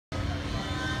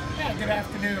Good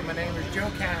afternoon. My name is Joe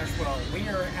Cashwell. We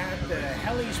are at the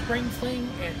Heli Spring Fling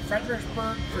in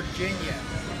Fredericksburg, Virginia.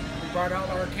 We brought all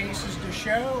our cases to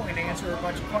show and answer a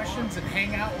bunch of questions and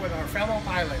hang out with our fellow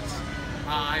pilots.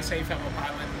 I say fellow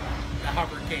pilot, the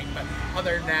Hover King, but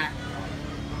other than that,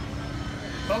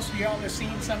 most of y'all have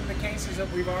seen some of the cases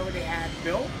that we've already had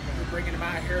built. We're bringing them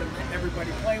out here and letting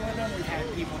everybody play with them. We've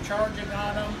had people charging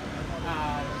on them,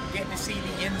 getting to see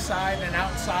the inside and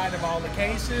outside of all the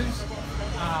cases.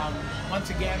 Once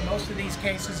again, most of these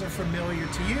cases are familiar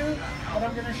to you, but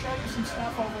I'm going to show you some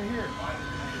stuff over here.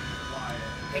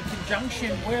 In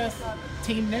conjunction with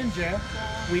Team Ninja,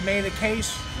 we made a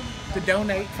case to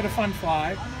donate for the Fun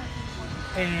Fly,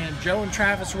 and Joe and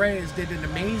Travis Reyes did an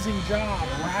amazing job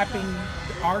wrapping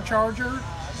our charger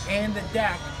and the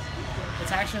deck.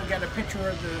 It's actually got a picture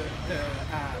of the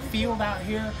field out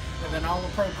here, and then all the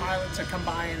pro pilots that come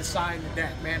by and sign the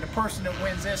deck. Man, the person that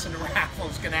wins this in the raffle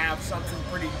is going to have something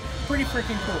pretty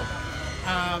freaking cool.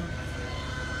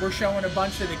 We're showing a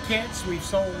bunch of the kits. We've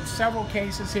sold several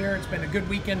cases here. It's been a good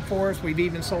weekend for us. We've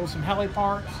even sold some heli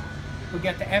parts. We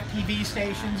got the FPV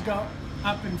stations go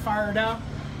up and fired up.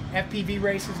 FPV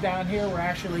races down here. We're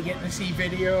actually getting to see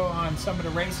video on some of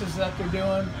the races that they're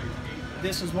doing.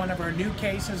 This is one of our new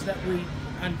cases that we're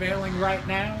unveiling right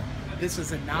now. This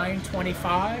is a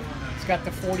 925. It's got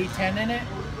the 4010 in it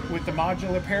with the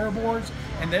modular pair boards,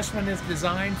 and this one is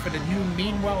designed for the new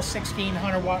Meanwell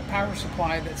 1600 watt power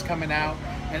supply that's coming out,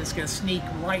 and it's going to sneak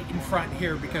right in front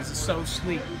here because it's so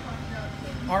sleek.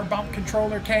 Our bump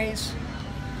controller case,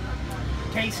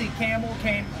 Casey Campbell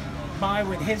came by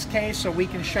with his case so we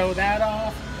can show that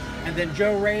off, and then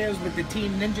Joe Reyes with the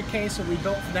Team Ninja case that we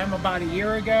built for them about a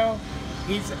year ago.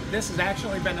 This has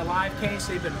actually been a live case.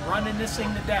 They've been running this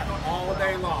thing to death all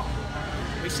day long.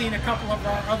 We've seen a couple of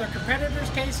our other competitors'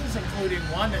 cases, including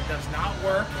one that does not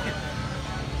work.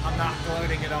 I'm not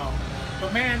gloating at all.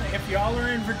 But man, if y'all are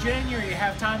in Virginia or you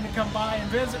have time to come by and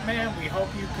visit, man, we hope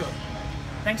you could.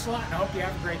 Thanks a lot, and I hope you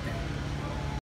have a great day.